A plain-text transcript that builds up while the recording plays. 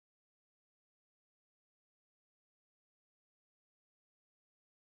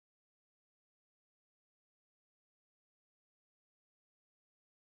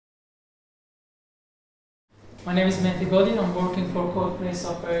My name is Mehdi Goli. I'm working for Codeplay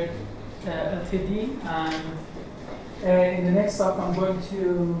Software Ltd. And in the next talk, I'm going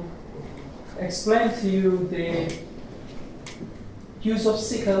to explain to you the use of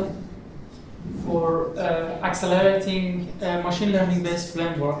SYCL for accelerating machine learning-based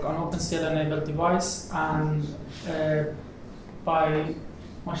framework on OpenCL-enabled device. And by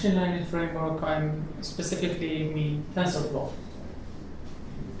machine learning framework, I'm specifically mean TensorFlow.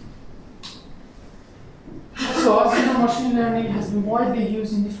 So as you know, machine learning has been widely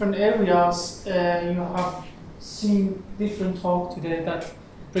used in different areas. You have seen different talk today that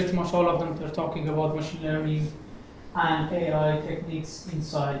pretty much all of them are talking about machine learning and AI techniques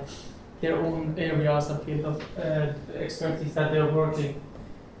inside their own areas and field of expertise that they're working.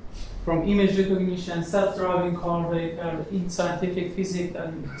 From image recognition, self-driving car vehicle, in scientific physics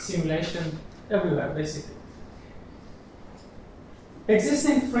and simulation, everywhere basically.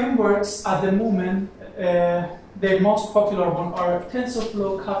 Existing frameworks at the moment, the most popular one are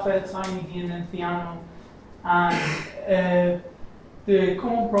TensorFlow, Caffe, TinyDN, and Theano. And the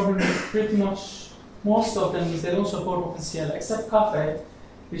common problem is pretty much most of them is they don't support OpenCL, except Caffe,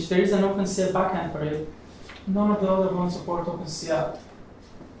 which there is an OpenCL backend for it. None of the other ones support OpenCL.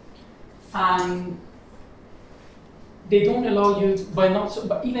 And they don't allow you,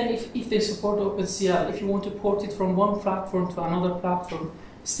 but even if they support OpenCL, if you want to port it from one platform to another platform,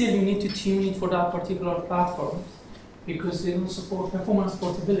 still you need to tune it for that particular platform because they don't support performance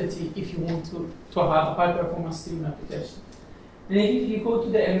portability if you want to have a high performance tune application. And if you go to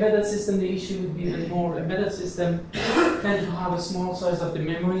the embedded system, the issue would be that more embedded system tend to have a small size of the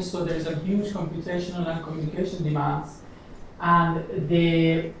memory, so there is a huge computational and communication demands. And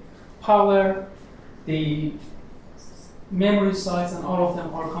the power, the memory size, and all of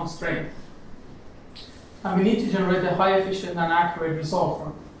them are constrained. And we need to generate a high efficient and accurate result from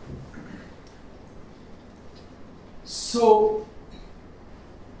it. So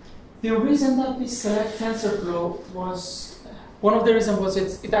the reason that we select TensorFlow was, one of the reasons was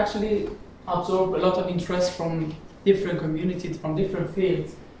it actually absorbed a lot of interest from different communities, from different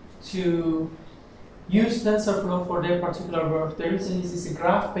fields, to use TensorFlow for their particular work. The reason is it's a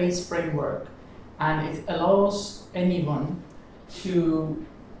graph-based framework, and it allows anyone to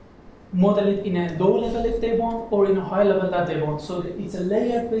model it in a low level if they want, or in a high level that they want. So it's a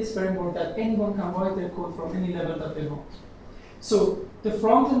layer-based framework that anyone can write their code from any level that they want. So the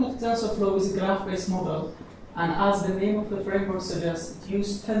front end of TensorFlow is a graph-based model, and as the name of the framework suggests, it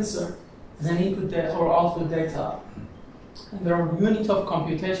uses tensor as an input data or output data. And there are units of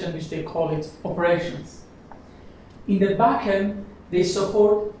computation which they call it operations. In the backend, they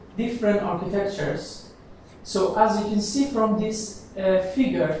support different architectures. So as you can see from this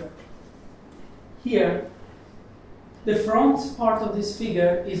figure here, the front part of this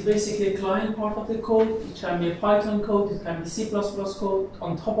figure is basically a client part of the code. It can be a Python code, it can be C++ code.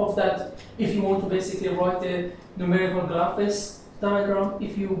 On top of that, if you want to basically write a numerical graph-based diagram,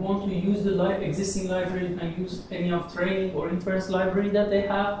 if you want to use the existing library, you can use any of training or inference library that they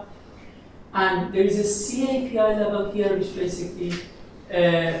have. And there is a C API level here, which basically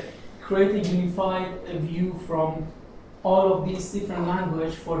create a unified view from all of these different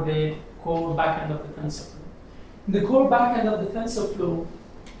languages for the core backend of the TensorFlow. In the core backend of the TensorFlow,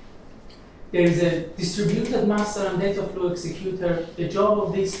 there is a distributed master and data flow executor. The job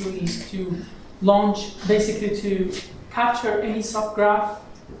of these two is to launch, basically to capture any subgraph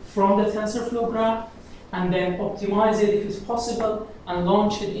from the TensorFlow graph, and then optimize it if it's possible, and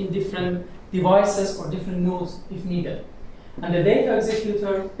launch it in different devices or different nodes if needed. And the data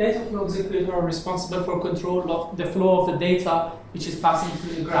flow executor are responsible for control of the flow of the data which is passing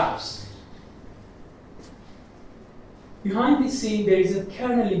through the graphs. Behind this scene, there is a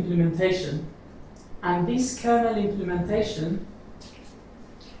kernel implementation, and this kernel implementation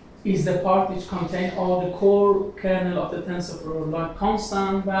is the part which contains all the core kernel of the TensorFlow, like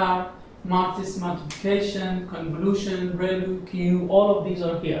constant, var, matrix multiplication, convolution, ReLU, Q, all of these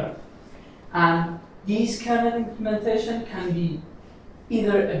are here. And these kernel implementation can be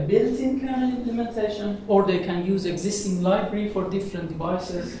either a built-in kernel implementation, or they can use existing library for different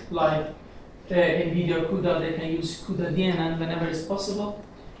devices, like NVIDIA CUDA. They can use CUDA DNN whenever it's possible.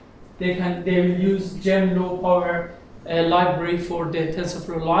 They will use GEM low power library for the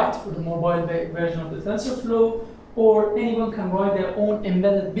TensorFlow Lite, for the mobile version of the TensorFlow, or anyone can write their own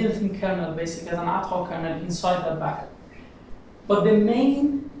embedded built-in kernel, basically as an ad hoc kernel inside that backend. But the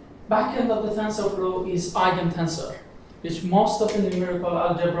main backend of the TensorFlow is Eigen Tensor, which most of the numerical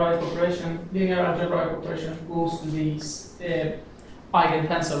algebraic operation, linear algebraic operation, goes to this Eigen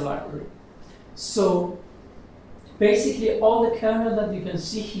Tensor library. So basically all the kernel that you can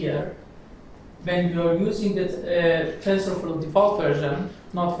see here when you are using the TensorFlow default version,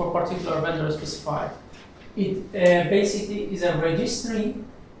 not for particular vendor specified. It basically is a registry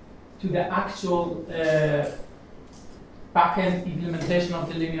to the actual backend implementation of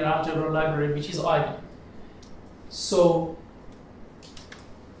the linear algebra library, which is Eigen. So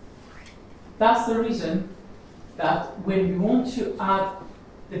that's the reason that when we want to add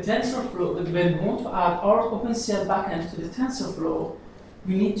the TensorFlow, when we want to add our OpenCL backend to the TensorFlow,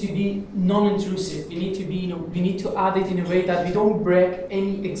 we need to be non-intrusive. We need to be, we need to add it in a way that we don't break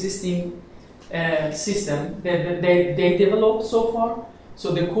any existing system that they developed so far.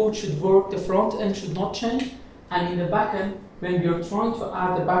 So the code should work, the front end should not change, and in the backend, when we are trying to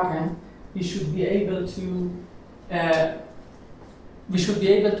add the backend, we should be able to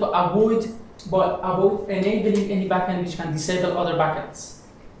avoid enabling any backend which can disable other backends.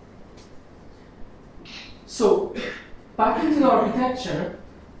 So back into the architecture,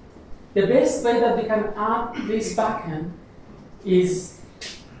 the best way that we can add this backend is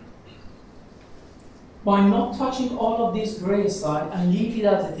by not touching all of this gray slide and leave it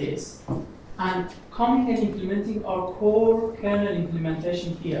as it is, and coming and implementing our core kernel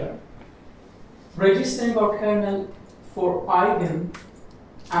implementation here, registering our kernel for Eigen,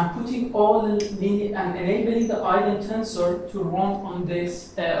 and putting all the linear and enabling the Eigen Tensor to run on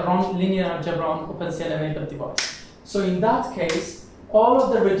this run linear algebra on OpenCL enabled device. So in that case, all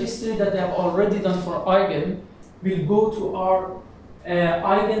of the registry that they have already done for Eigen will go to our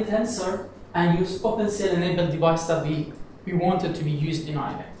Eigen Tensor and use OpenCL enabled device that we wanted to be used in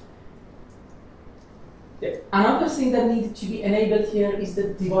Eigen. Another thing that needs to be enabled here is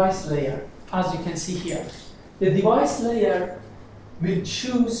the device layer, as you can see here. The device layer will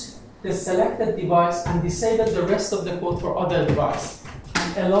choose the selected device and disable the rest of the code for other device,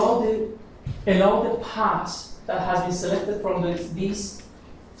 and allow the path that has been selected from this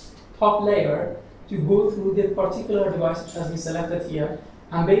top layer to go through the particular device which has been selected here,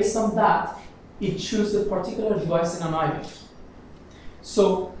 and based on that, it chooses the particular device in an Eigen.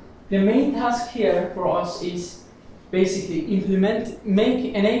 So the main task here for us is basically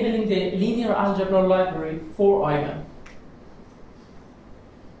enabling the linear algebra library for Eigen.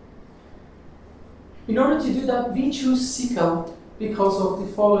 In order to do that, we choose SYCL because of the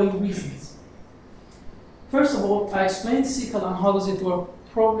following reasons. First of all, I explained SYCL and how does it work.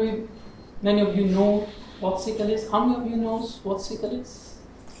 Probably many of you know what SYCL is. How many of you knows what SYCL is?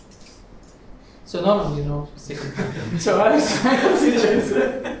 So none of you know SYCL. So I'll explain what SYCL is.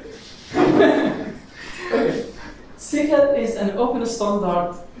 Okay. SYCL is an open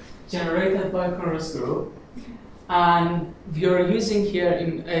standard generated by Chorus Group, and we are using here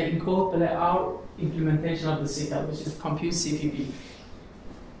in Codeplay our implementation of the SYCL, which is Compute CPP.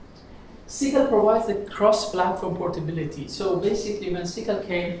 SYCL provides the cross-platform portability. So basically, when SYCL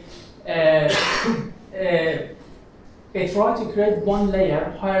came, it tried to create one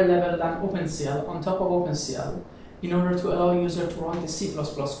layer, higher level than OpenCL, on top of OpenCL, in order to allow user to run the C++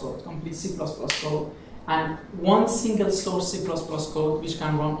 code, complete C++ code, and one single source C++ code which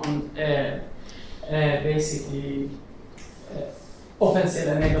can run on basically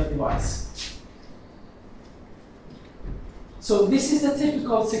OpenCL enabled device. So this is a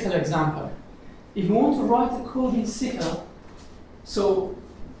typical SYCL example. If you want to write the code in SYCL, so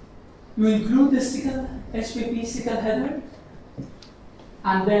you include the SYCL HPP SYCL header,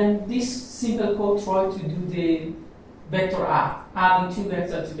 and then this simple code tries to do the vector adding two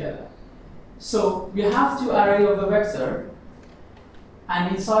vectors together. So we have two array of a vector,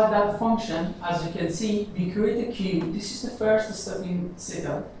 and inside that function, as you can see, we create a queue. This is the first step in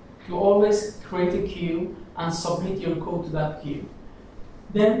SYCL. You always create a queue and submit your code to that queue.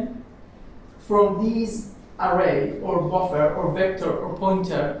 Then, from these array or buffer or vector or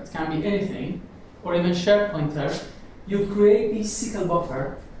pointer, it can be anything, or even shared pointer, you create this SYCL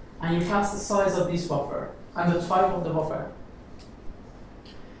buffer and you pass the size of this buffer and the type of the buffer.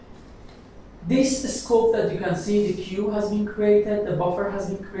 This scope that you can see, the queue has been created, the buffer has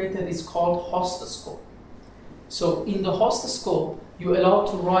been created, is called host scope. So in the host scope, you're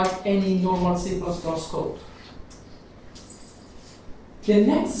allowed to write any normal C++ code. The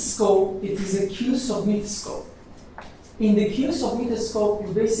next scope, it is a queue submit scope. In the queue submit scope,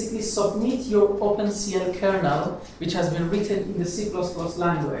 you basically submit your OpenCL kernel, which has been written in the C++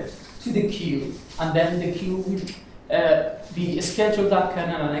 language, to the queue, and then the queue will be schedule that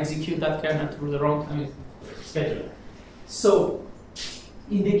kernel and execute that kernel through the runtime scheduler. So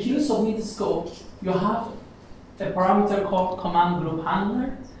in the queue submit scope, you have a parameter called command group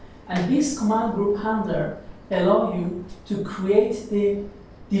handler, and this command group handler allow you to create the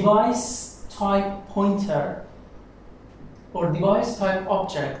device type pointer or device type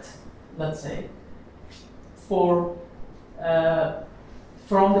object let's say, for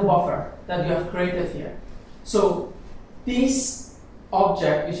from the buffer that you have created here. So this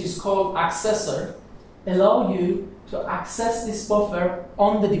object, which is called accessor, allow you to access this buffer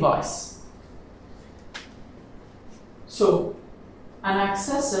on the device. So an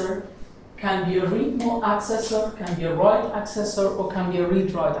accessor can be a read-mode accessor, can be a write accessor, or can be a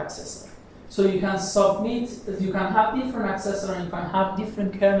read-write accessor. So you can submit, you can have different accessors and you can have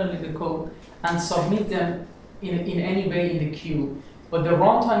different kernel in the code and submit them in any way in the queue. But the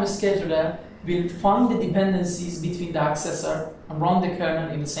runtime scheduler will find the dependencies between the accessor and run the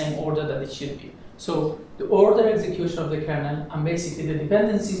kernel in the same order that it should be. So the order execution of the kernel and basically the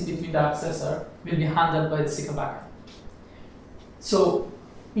dependencies between the accessor will be handled by the SYCL backend. So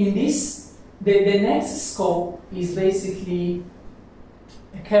in this, the next scope is basically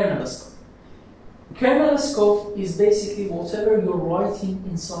a kernel scope. Kernel scope is basically whatever you're writing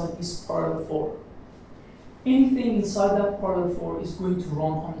inside this parallel 4. Anything inside that parallel 4 is going to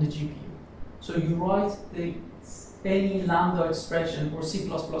run on the GPU. So you write any lambda expression or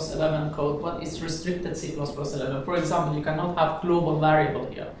C++11 code, but it's restricted C++11. For example, you cannot have global variable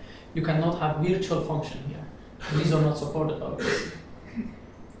here. You cannot have virtual function here. These are not supported, obviously.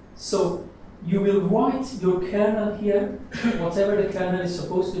 So you will write your kernel here, whatever the kernel is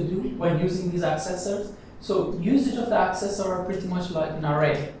supposed to do when using these accessors. So usage of the accessor are pretty much like an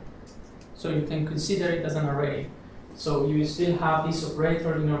array. So you can consider it as an array. So you still have this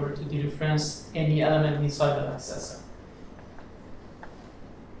operator in order to dereference any element inside that accessor.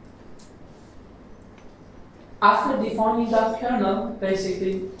 After defining that kernel,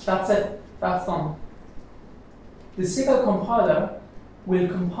 basically, that's it, that's done. The SYCL compiler will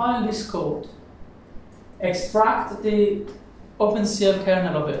compile this code, extract the OpenCL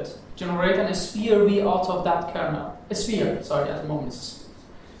kernel of it, generate an sphere V out of that kernel. A sphere, sorry, at the moment.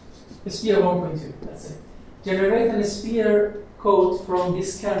 A sphere 1.2, that's it. Generate a sphere code from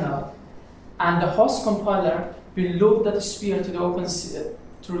this kernel, and the host compiler will load that sphere to the OpenCL,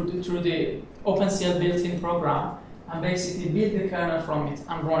 through the OpenCL built-in program, and basically build the kernel from it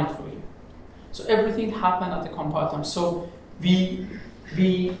and run it for you. So everything happened at the compile time. So we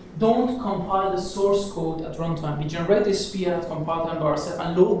don't compile the source code at runtime. We generate the sphere at compile time by ourselves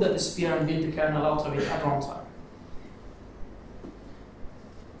and load that sphere and build the kernel out of it at runtime.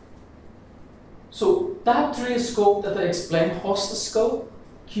 So that three scope that I explained, host scope,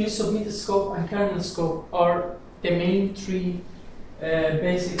 queue submit scope, and kernel scope, are the main three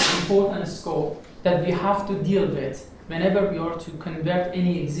basic important scope that we have to deal with whenever we are to convert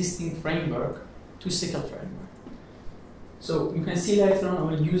any existing framework to SYCL framework. So you can see later on, I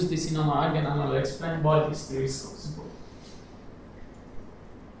will use this in an Eigen and I will explain why these three scopes are important.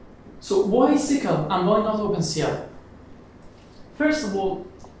 So why SYCL and why not OpenCL? First of all,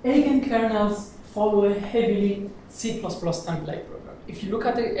 Eigen kernels follow a heavily C++ template program. If you look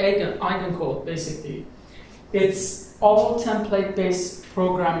at the Eigen code, basically, it's all template-based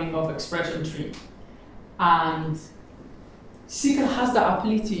programming of expression tree. And SYCL has the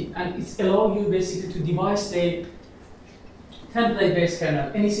ability, and it allows you basically to devise a template-based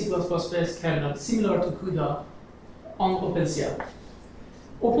kernel, any C++-based kernel, similar to CUDA on OpenCL.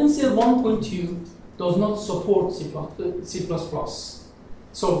 OpenCL 1.2 does not support C++.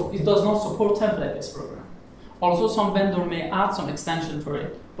 So it does not support template-based program. Also, some vendor may add some extension for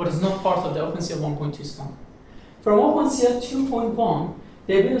it, but it's not part of the OpenCL 1.2 standard. From OpenCL 2.1,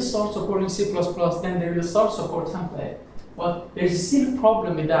 they will start supporting C++, then they will start support template. But there's still a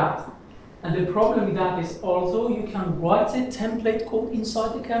problem with that. And the problem with that is, although you can write a template code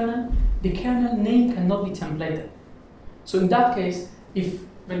inside the kernel name cannot be templated. So in that case,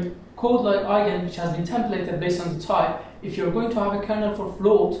 when code like Eigen, which has been templated based on the type, if you're going to have a kernel for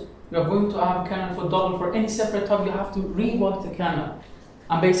float, you are going to have a kernel for double, for any separate type, you have to rewrite the kernel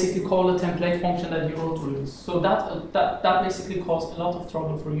and basically call the template function that you wrote to use. So that basically caused a lot of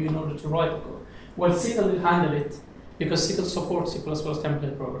trouble for you in order to write the code. Well, SYCL will handle it because SYCL supports C++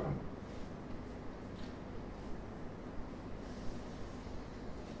 template program.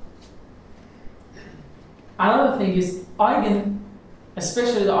 Another thing is Eigen,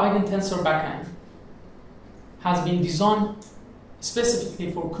 especially the Eigen Tensor backend, has been designed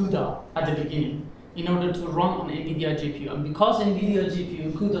specifically for CUDA at the beginning in order to run on NVIDIA GPU. And because NVIDIA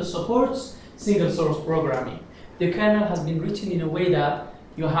GPU CUDA supports single source programming, the kernel has been written in a way that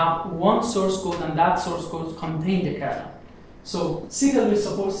you have one source code and that source code contains the kernel. So SYCL will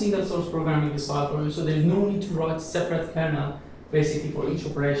support single source programming style for you, so there's no need to write separate kernel basically for each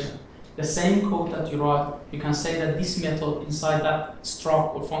operation. The same code that you write, you can say that this method inside that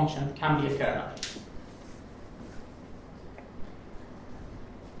struct or function can be a kernel.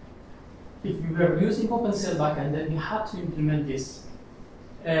 if we were using OpenCL backend, then we had to implement this,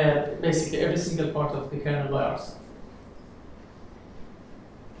 basically every single part of the kernel by ourselves.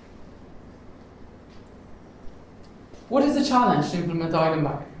 What is the challenge to implement Eigen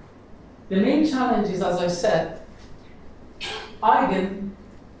backend? The main challenge is, as I said, Eigen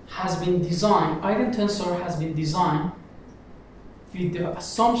Tensor has been designed with the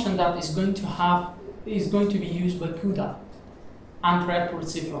assumption that is going to be used by CUDA and thread-pooled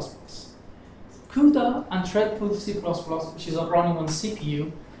C++. CUDA and thread-pooled C++, which is running on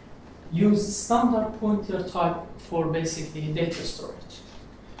CPU, use standard pointer type for basically data storage.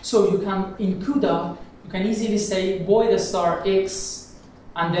 So you can, in CUDA, you can easily say void star x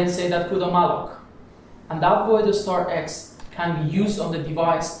and then say that CUDA malloc. And that void star x can be used on the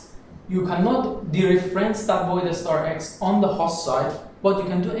device. You cannot dereference that void star x on the host side, but you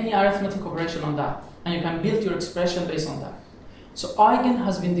can do any arithmetic operation on that. And you can build your expression based on that. So Eigen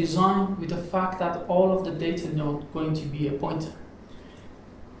has been designed with the fact that all of the data node going to be a pointer.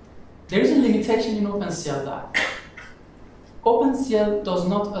 There is a limitation in OpenCL that OpenCL does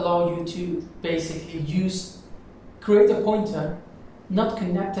not allow you to basically create a pointer not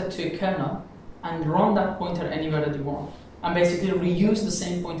connected to a kernel and run that pointer anywhere that you want, and basically reuse the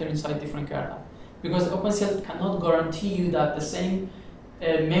same pointer inside different kernel. Because OpenCL cannot guarantee you that the same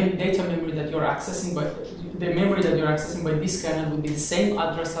data memory that you're accessing by this kernel will be the same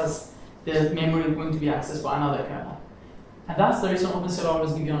address as the memory going to be accessed by another kernel. And that's the reason OpenCL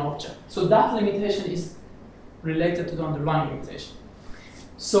always gives you an object. So that limitation is related to the underlying limitation.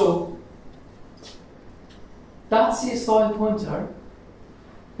 So that CSI pointer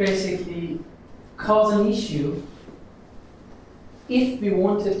basically cause an issue if we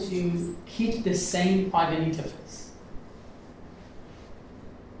wanted to keep the same Eigen interface.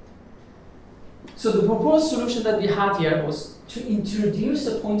 So the proposed solution that we had here was to introduce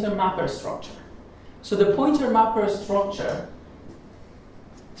a pointer mapper structure. So the pointer mapper structure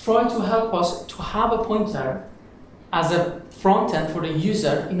tried to help us to have a pointer as a front end for the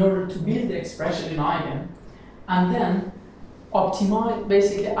user in order to build the expression in Eigen, and then optimize,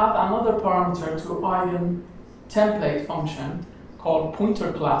 basically add another parameter to Eigen template function called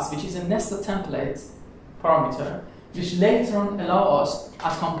pointer class, which is a nested template parameter, which later on allow us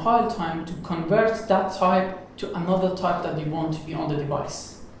at compile time to convert that type to another type that we want to be on the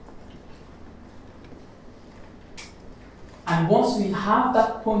device. And once we have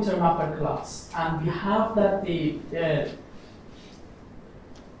that pointer mapper class, and we have that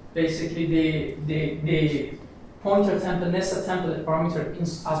basically the pointer template, nested template parameter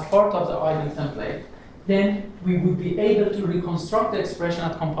as part of the Eigen template, then we would be able to reconstruct the expression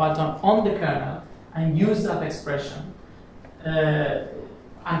at compile time on the kernel and use that expression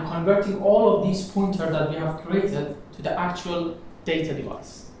and converting all of these pointers that we have created to the actual data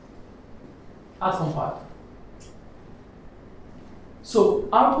device at compile time. So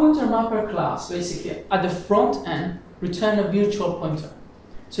our pointer mapper class basically at the front end return a virtual pointer.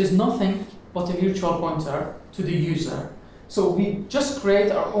 So it's nothing but a virtual pointer to the user. So we just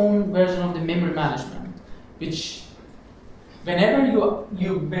create our own version of the memory management, which whenever you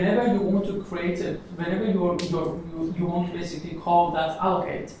want to create it, whenever you want to basically call that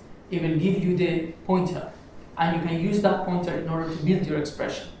allocate, it will give you the pointer, and you can use that pointer in order to build your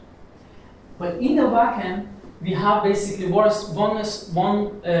expression. But in the backend, we have basically one-to-one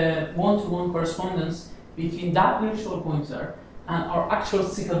correspondence between that virtual pointer and our actual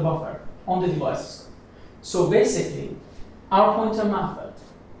SYCL buffer on the device. So basically, our pointer mapper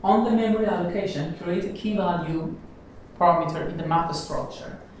on the memory allocation create a key value parameter in the mapper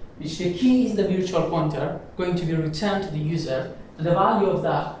structure, which the key is the virtual pointer going to be returned to the user, and the value of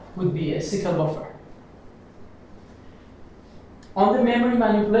that would be a SYCL buffer. On the memory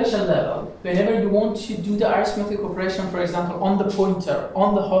manipulation level, whenever you want to do the arithmetic operation, for example, on the pointer,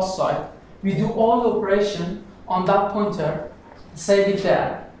 on the host side, we do all the operation on that pointer, save it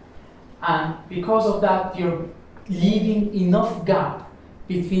there. And because of that, you're leaving enough gap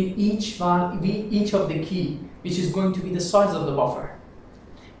between each of the key, which is going to be the size of the buffer,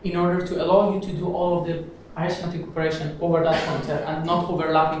 in order to allow you to do all of the arithmetic operation over that pointer and not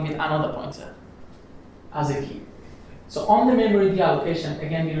overlapping with another pointer as a key. So on the memory deallocation,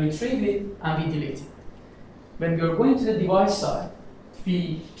 again, we retrieve it and we delete it. When we are going to the device side,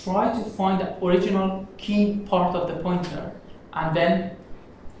 we try to find the original key part of the pointer and then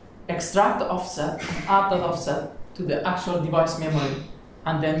extract the offset and add that offset to the actual device memory,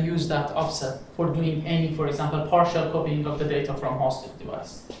 and then use that offset for doing any, for example, partial copying of the data from host to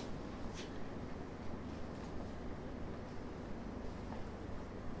device.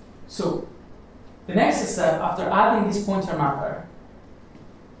 So the next step after adding this pointer mapper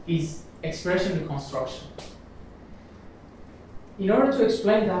is expression reconstruction. In order to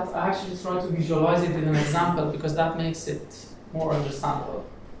explain that, I actually try to visualize it with an example because that makes it more understandable.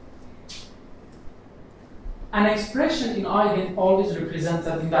 An expression in Eigen always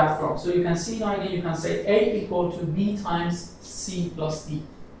represented in that form. So you can see in Eigen, you can say A equal to B times C plus D.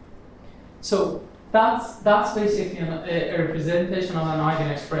 So that's basically a representation of an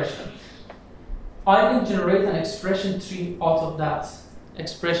Eigen expression. Eigen generate an expression tree out of that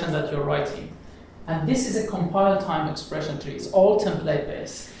expression that you're writing. And this is a compile time expression tree. It's all template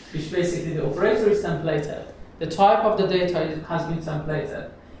based, which basically the operator is templated. The type of the data has been templated.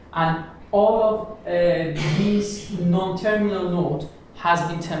 And all of these non-terminal node has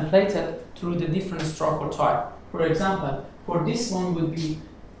been templated through the different structure type. For example, for this one would be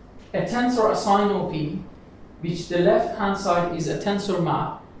a tensor assign OP, which the left-hand side is a tensor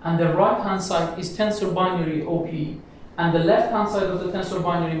map, and the right-hand side is tensor binary OP, and the left-hand side of the tensor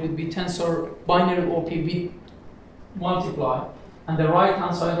binary would be tensor binary OP with multiply, and the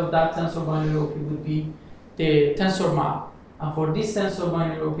right-hand side of that tensor binary OP would be the tensor map. And for this tensor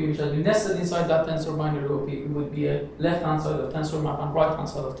binary OP, which has been nested inside that tensor binary OP, it would be a left-hand side of tensor map and right-hand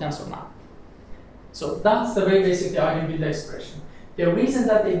side of tensor map. So that's the way basically I can build the expression. The reason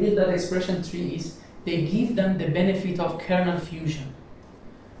that they build that expression tree is they give them the benefit of kernel fusion.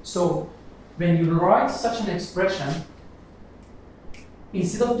 So when you write such an expression,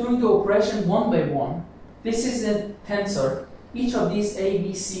 instead of doing the operation one by one, this is a tensor. Each of these A,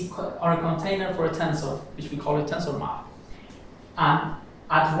 B, C are a container for a tensor, which we call a tensor map. And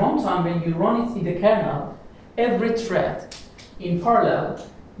at runtime, when you run it in the kernel, every thread in parallel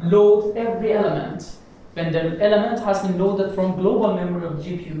loads every element. When the element has been loaded from global memory of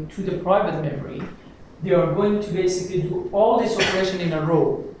GPU to the private memory, they are going to basically do all this operation in a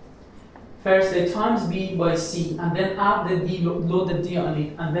row. First, they times B by C, and then add the D, load the D on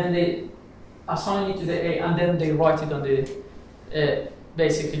it, and then they assign it to the A, and then they write it on the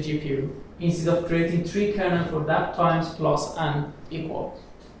basic GPU, instead of creating 3 kernel for that times plus and equal.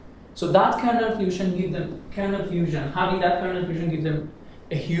 So that kernel fusion gives them having that kernel fusion gives them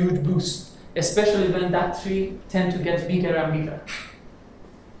a huge boost, especially when that tree tend to get bigger and bigger.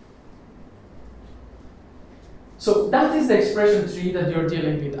 So that is the expression tree that you're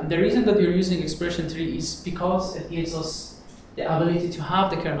dealing with. And the reason that you're using expression tree is because it gives us the ability to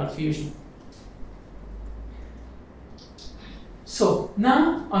have the kernel fusion. So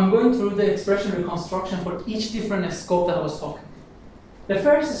now I'm going through the expression reconstruction for each different scope that I was talking about. The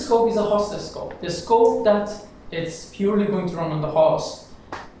first scope is a host scope. The scope that it's purely going to run on the host.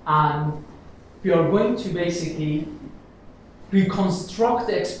 And we are going to basically reconstruct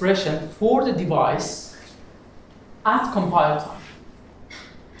the expression for the device at compile time.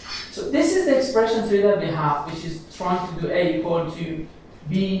 So this is the expression tree that we have, which is trying to do A equal to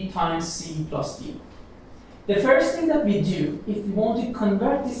B times C plus D. The first thing that we do, if we want to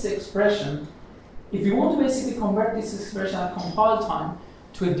convert this expression, if we want to basically convert this expression at compile time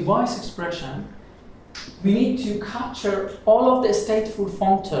to a device expression, we need to capture all of the stateful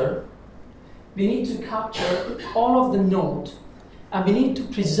functor, we need to capture all of the node, and we need to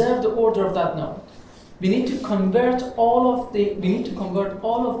preserve the order of that node. We need to convert all of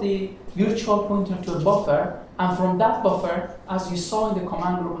the virtual pointer to a buffer, and from that buffer, as you saw in the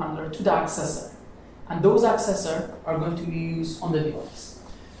command group handler, to the accessor. And those accessors are going to be used on the device.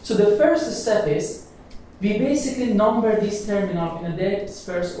 So the first step is we basically number this terminal in a depth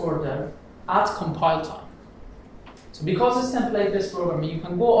first order at compile time. So because it's template-based programming, you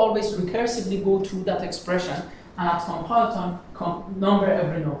can always recursively go through that expression, and at compile time, number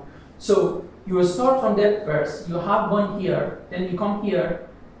every node. So you will start from depth first. You have one here, then you come here,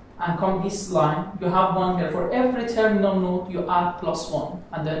 and come this line. You have one here. For every terminal node, you add +1,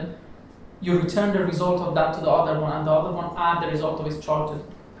 and then you return the result of that to the other one, and the other one add the result of its charted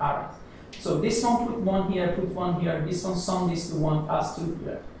parent. So this one put 1 here, put 1 here. This one sum these to 1, pass 2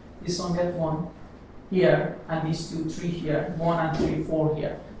 here. This one get 1 here, and these 2, 3 here, 1 and 3, 4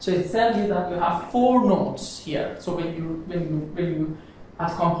 here. So it tells you that you have 4 nodes here. So when you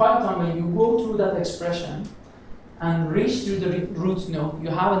at compile time, when you go through that expression and reach through the root node, you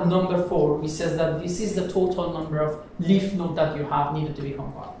have a number 4, which says that this is the total number of leaf node that you have needed to be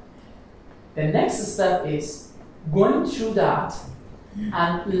compiled. The next step is going through that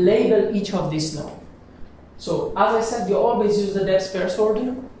and label each of these nodes. So as I said, you always use the depth first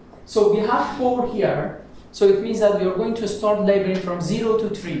order. So we have 4 here. So it means that we are going to start labeling from 0 to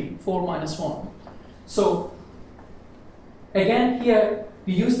 3, 4 minus 1. So again, here,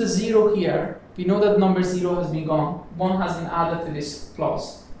 we use the 0 here. We know that number 0 has been gone. 1 has been added to this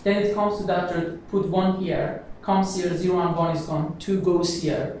plus. Then it comes to that, put 1 here, comes here, 0 and 1 is gone, 2 goes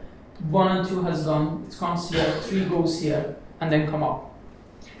here. 1 and 2 has gone, it comes here, 3 goes here, and then come up.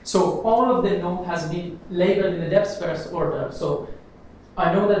 So all of the node has been labeled in the depth first order. So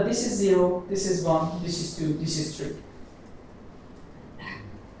I know that this is 0, this is 1, this is 2, this is 3.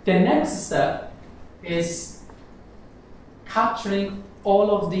 The next step is capturing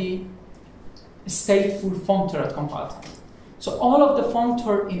all of the stateful functor at compile time. So all of the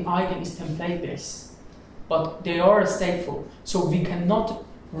functor in Eigen is template based, but they are stateful. So we cannot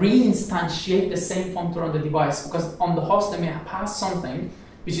reinstantiate the same functor on the device, because on the host they may pass something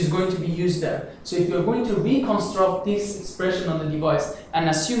which is going to be used there. So if you're going to reconstruct this expression on the device and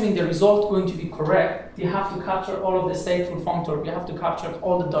assuming the result going to be correct, you have to capture all of the stateful functor, you have to capture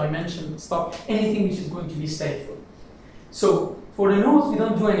all the dimension stuff, anything which is going to be stateful. So for the nodes we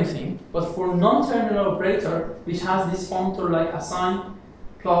don't do anything, but for non-terminal operator, which has this functor like assign,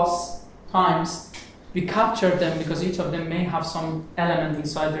 plus, times, we capture them because each of them may have some element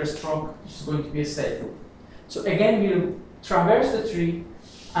inside their struct which is going to be a stateful. So again, we'll traverse the tree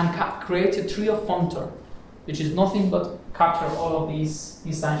and create a tree of functor, which is nothing but capture all of these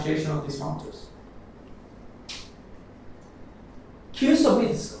instantiation of these functors. Q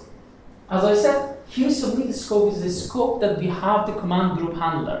submit scope. As I said, Q submit scope is the scope that we have the command group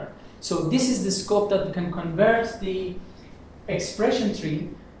handler. So this is the scope that we can convert the expression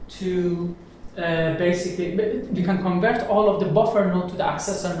tree to basically, we can convert all of the buffer node to the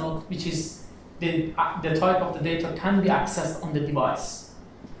accessor node, which is the type of the data can be accessed on the device.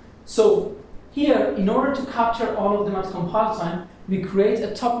 So here, in order to capture all of them at compile time, we create a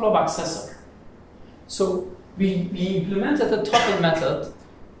tuple of accessor. So we implemented a tuple method,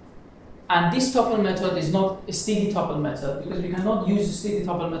 and this tuple method is not a std tuple method, because we cannot use the std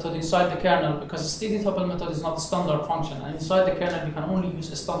tuple method inside the kernel, because the std tuple method is not a standard function, and inside the kernel we can only use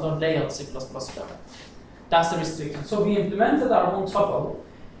a standard layout C++ kernel. That's the restriction. So we implemented our own tuple.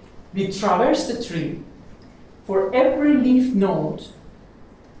 We traverse the tree. For every leaf node,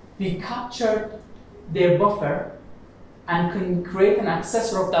 we captured their buffer and can create an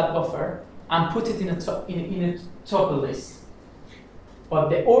accessor of that buffer and put it in a tuple list. But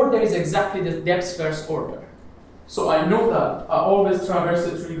the order is exactly the depth first order. So I know that I always traverse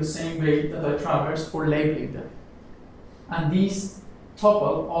the tree the same way that I traverse for labeling them. And these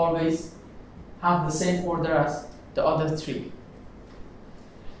tuple always have the same order as the other three.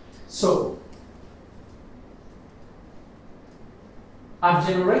 So I've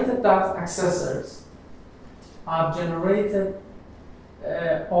generated that accessors. I've generated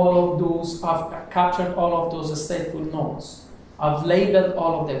all of those, I've captured all of those stateful nodes. I've labeled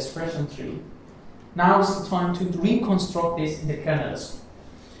all of the expression tree. Now is the time to reconstruct this in the kernel scope.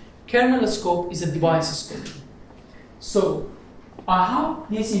 Kernel scope is a device scope. So I have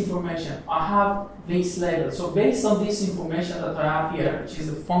this information, I have this label. So based on this information that I have here, which is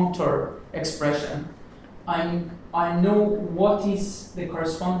a functor expression, I know what is the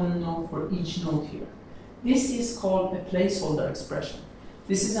corresponding node for each node here. This is called a placeholder expression.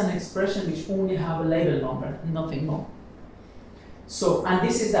 This is an expression which only have a label number, nothing more. So, and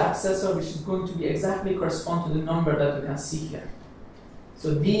this is the accessor which is going to be exactly correspond to the number that you can see here.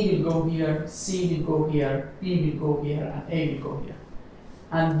 So D will go here, C will go here, B will go here, and A will go here.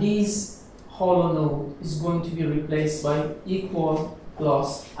 And this hollow node is going to be replaced by equal,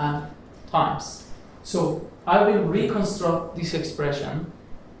 plus, and times. So I will reconstruct this expression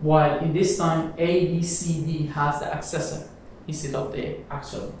while in this time A, B, C, D has the accessor instead of the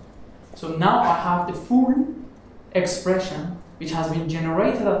actual. So now I have the full expression which has been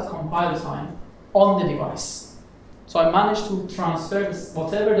generated at compile time on the device. So I managed to transfer this,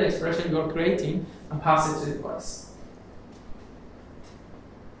 whatever the expression you're creating and pass it to the device.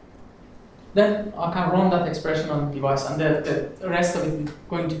 Then I can run that expression on the device, and the rest of it is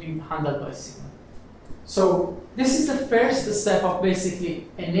going to be handled by SYCL. So this is the first step of basically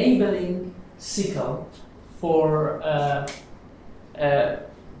enabling SYCL for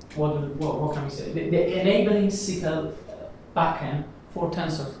what can we say? The enabling SYCL backend for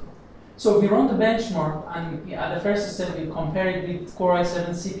TensorFlow. So if we run the benchmark, and at the first step we compare it with Core i7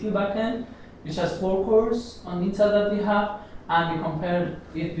 CPU backend, which has 4 cores on Intel that we have, and we compare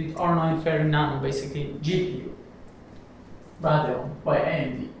it with R9 Ferri Nano, basically GPU, Radeon by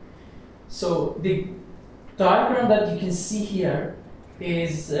AMD. So the diagram that you can see here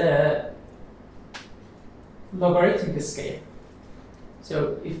is logarithmic scale.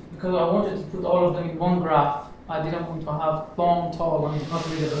 So because I wanted to put all of them in one graph, I didn't want to have long, tall, and not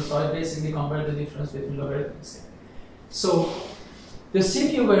readable, so I basically compared the difference between logarithmic scale. So the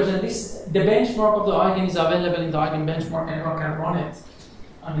CPU version, the benchmark of the Eigen is available in the Eigen benchmark, and anyone can run it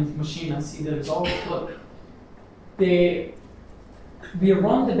on the machine and see the result. But the we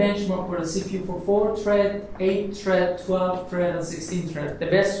run the benchmark for the CPU for 4 thread, 8 thread, 12 thread, and 16 thread. The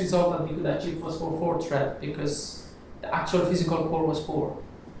best result that we could achieve was for 4 thread because the actual physical core was 4.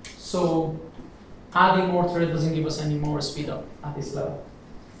 So adding more thread doesn't give us any more speed up at this level.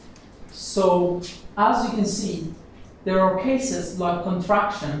 So as you can see, there are cases like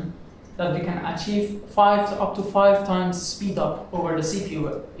contraction that we can achieve up to 5 times speed up over the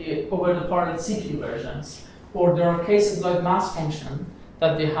CPU, over the parallel CPU versions. Or there are cases like mass function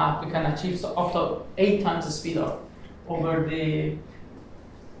that we can achieve up to 8 times the speed up over the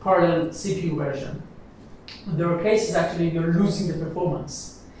parallel CPU version. There are cases actually you're losing the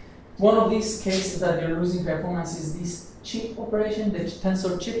performance. One of these cases that you're losing performance is this chip operation, the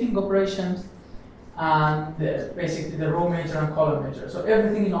tensor chipping operation, and basically the row major and column major. So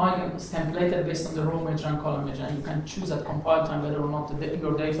everything in Eigen is templated based on the row major and column major, and you can choose at compile time whether or not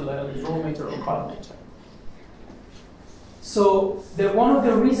your data level is row major or column major. So one of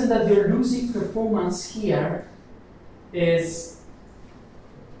the reasons that you're losing performance here is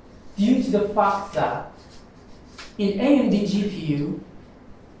due to the fact that in AMD GPU,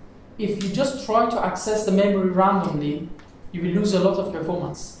 if you just try to access the memory randomly, you will lose a lot of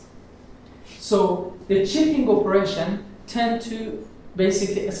performance. So the chipping operation tend to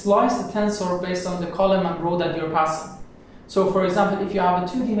basically slice the tensor based on the column and row that you're passing. So for example, if you have a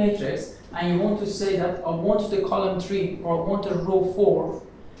 2D matrix and you want to say that I want the column 3 or I want the row 4,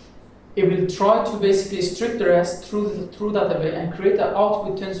 it will try to basically strip the rest through that way and create an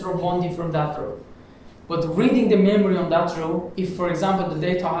output tensor of 1D from that row. But reading the memory on that row, if for example the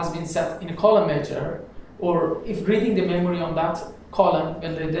data has been set in a column major, or if reading the memory on that column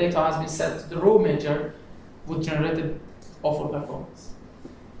when the data has been set to the row major, would generate an awful performance.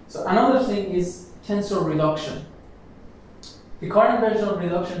 So another thing is tensor reduction. The current version of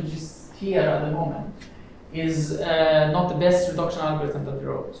reduction, which is here at the moment, is not the best reduction algorithm that we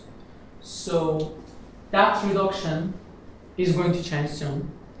wrote. So that reduction is going to change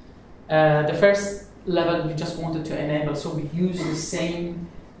soon. The first level we just wanted to enable, so we use the same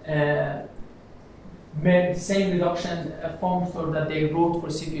reduction functor that they wrote for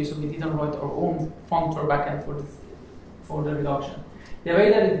CPU, so we didn't write our own functor backend for the reduction. The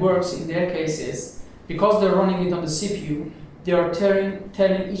way that it works in their case is, because they're running it on the CPU, they are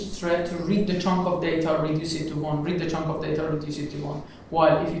telling each thread to read the chunk of data, reduce it to 1, read the chunk of data, reduce it to 1.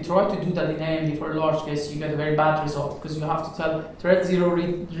 While if you try to do that in AMD for a large case, you get a very bad result, because you have to tell thread 0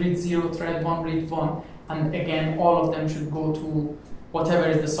 read 0, thread 1 read 1, and again all of them should go to whatever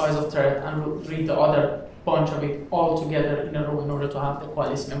is the size of thread and read the other bunch of it all together in a row in order to have the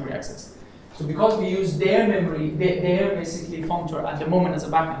quietest memory access. So because we use their memory, their basically functor at the moment as a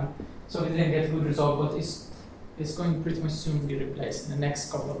backend, so we didn't get a good result, but it's going pretty much soon to be replaced in the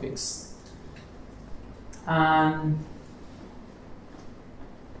next couple of weeks. And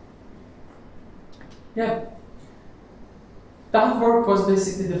yeah, that work was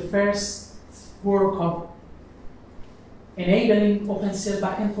basically the first work of enabling OpenCL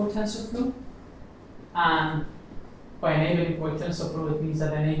backend for TensorFlow. And by enabling for TensorFlow, it means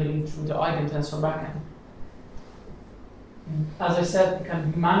that enabling through the Eigen Tensor backend. As I said, we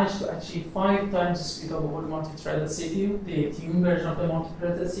can manage to achieve 5 times the speed of over multi-threaded CPU, the tuned version of the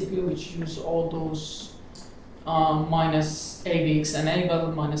multi-threaded CPU, which use all those minus AVX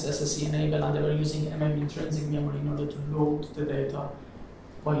enable, minus SSE enable, and they were using intrinsic memory in order to load the data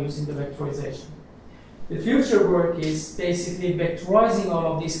by using the vectorization. The future work is basically vectorizing all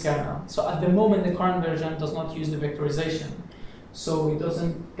of these kernels. So at the moment, the current version does not use the vectorization. So it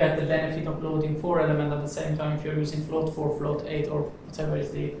doesn't get the benefit of loading 4 elements at the same time if you're using float 4, float 8, or whatever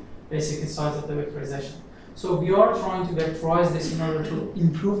is the basic size of the vectorization. So we are trying to vectorize this in order to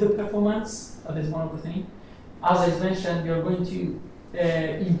improve the performance. That is one of the things. As I mentioned, we are going to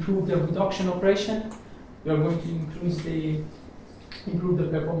improve the reduction operation. We are going to improve the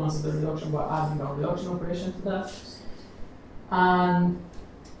performance of the reduction by adding our reduction operation to that. And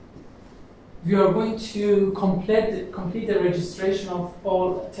we are going to complete the registration of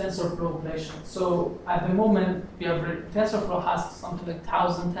all TensorFlow operations. So at the moment, TensorFlow has something like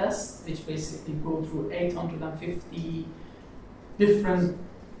 1,000 tests, which basically go through 850 different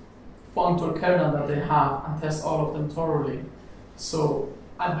functor kernel that they have and test all of them thoroughly. So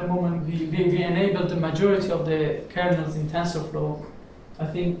at the moment, we enabled the majority of the kernels in TensorFlow. I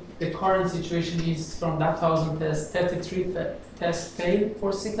think the current situation is from that 1,000 tests, 33 tests failed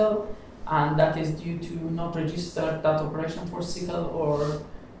for SYCL, and that is due to not register that operation for SYCL, or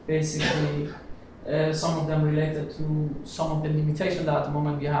basically some of them related to some of the limitations that at the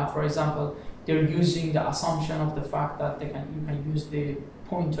moment we have. For example, they're using the assumption of the fact that you can use the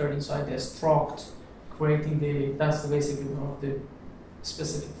pointer inside the struct, creating that's basically one of the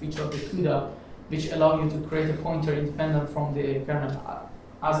specific feature of the CUDA, which allow you to create a pointer independent from the kernel,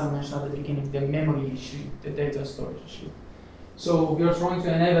 as I mentioned at the beginning, the memory issue, the data storage issue. So we are trying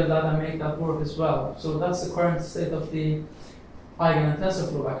to enable that and make that work as well. So that's the current state of the Eigen and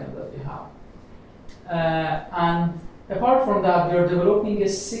TensorFlow backend that we have. And apart from that, we are developing a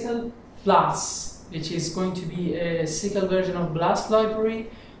SYCL Blast, which is going to be a SYCL version of Blast library.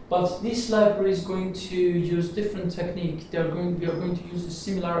 But this library is going to use different technique. We are going to use a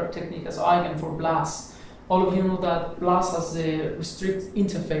similar technique as Eigen for Blast. All of you know that Blast has a restrict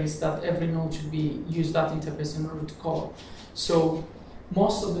interface that every node should use that interface in order to call. So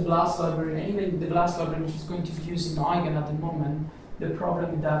most of the Blast library, and even the Blast library which is going to be used in Eigen at the moment, the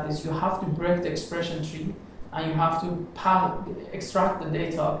problem with that is you have to break the expression tree and you have to extract the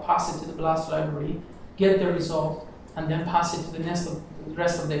data, pass it to the Blast library, get the result, and then pass it to the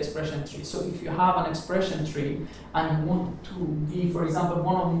rest of the expression tree. So if you have an expression tree and you want to be, for example,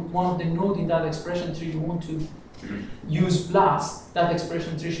 one of the nodes in that expression tree, you want to use Blast, that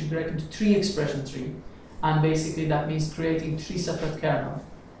expression tree should break into 3 expression tree. And basically that means creating 3 separate kernels.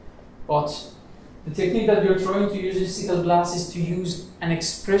 But the technique that we are trying to use in SYCL Blast is to use an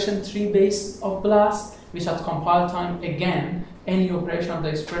expression tree base of Blast, which at compile time, again, any operation of the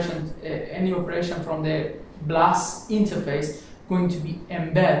expression, any operation from the Blast interface going to be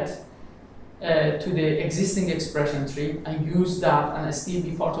embed to the existing expression tree and use that and still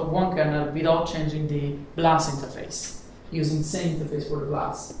be part of one kernel without changing the Blast interface, using the same interface for the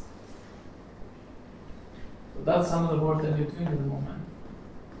Blast. So that's some of the work that we're doing at the moment.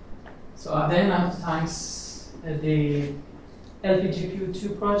 So then I have to thank the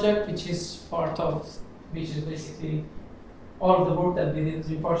LPGPU2 project, which is basically all of the work that we did has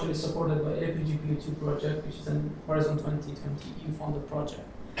been partially supported by LPGPU2 project, which is an Horizon 2020 EU-funded project.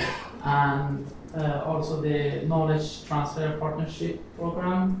 And also the Knowledge Transfer Partnership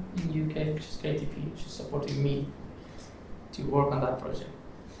Program in UK, which is KTP, which is supporting me to work on that project.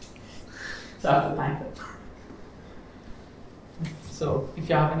 So I have to thank them. So if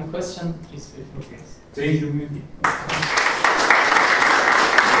you have any questions, please feel free. Thank you, Mehdi.